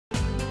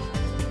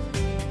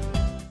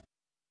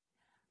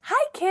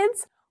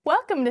kids!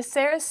 Welcome to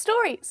Sarah's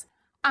Stories.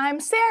 I'm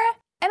Sarah,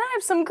 and I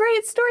have some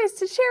great stories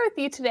to share with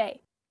you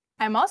today.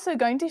 I'm also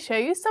going to show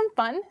you some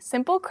fun,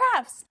 simple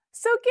crafts.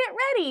 So get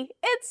ready,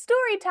 it's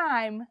story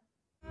time!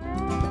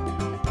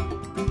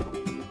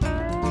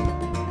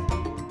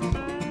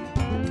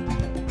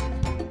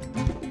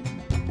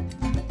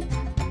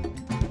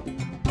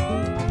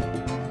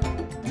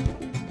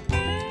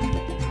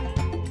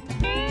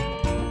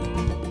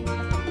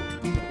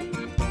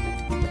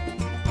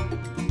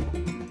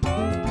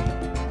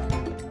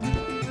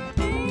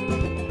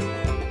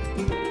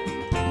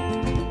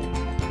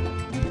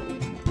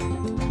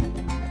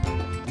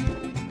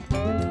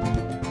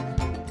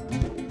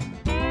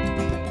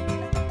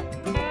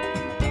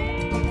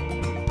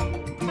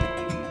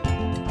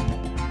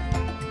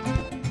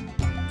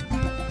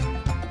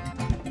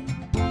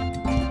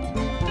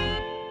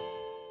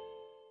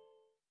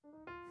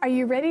 Are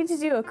you ready to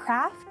do a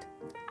craft?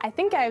 I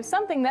think I have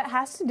something that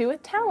has to do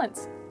with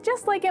talents,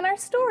 just like in our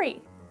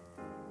story.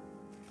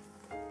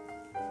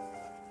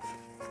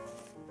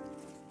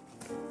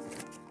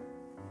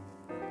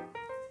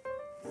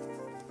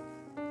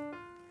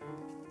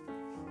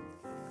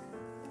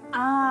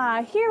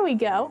 Here we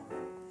go.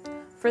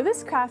 For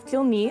this craft,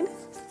 you'll need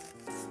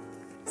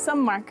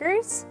some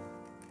markers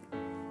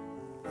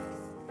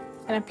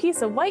and a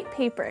piece of white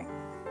paper.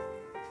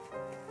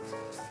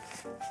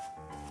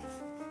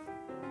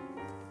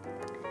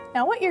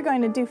 Now what you're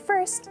going to do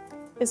first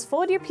is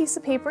fold your piece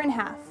of paper in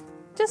half,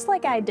 just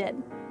like I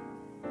did.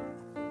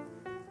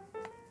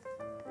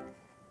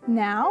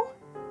 Now,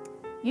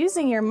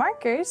 using your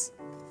markers,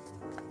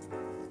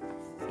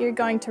 you're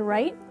going to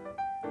write,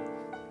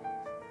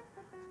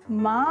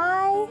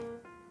 "My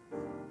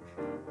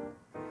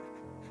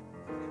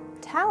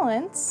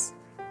talents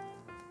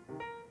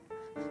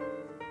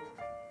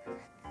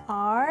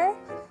are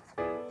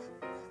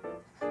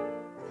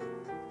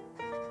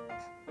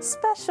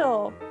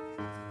special."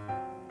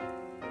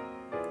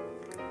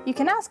 You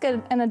can ask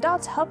an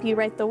adult to help you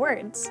write the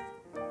words.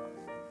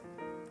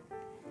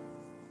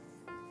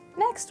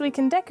 Next, we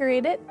can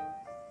decorate it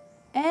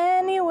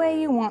any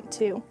way you want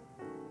to.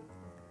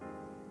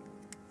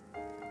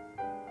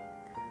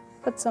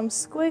 Put some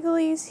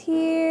squigglies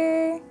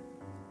here.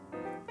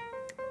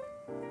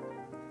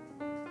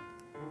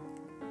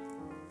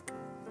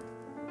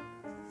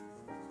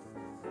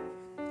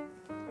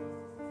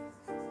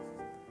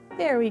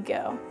 There we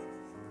go.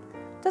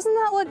 Doesn't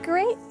that look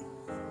great?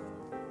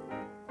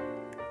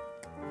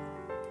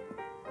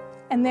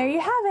 And there you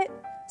have it,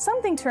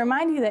 something to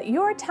remind you that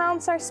your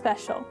talents are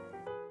special.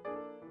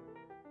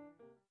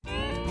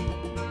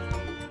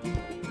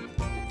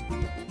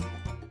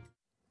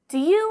 Do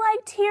you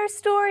like to hear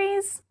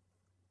stories?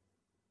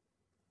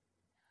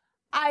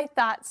 I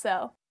thought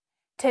so.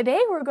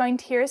 Today we're going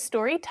to hear a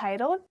story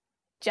titled,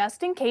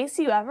 "Just in Case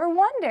You Ever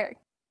Wonder."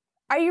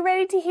 Are you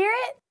ready to hear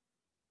it?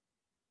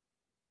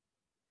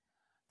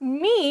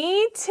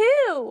 Me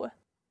too!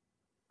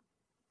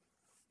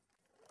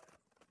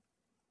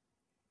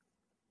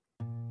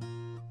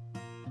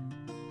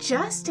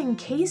 Just in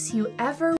case you ever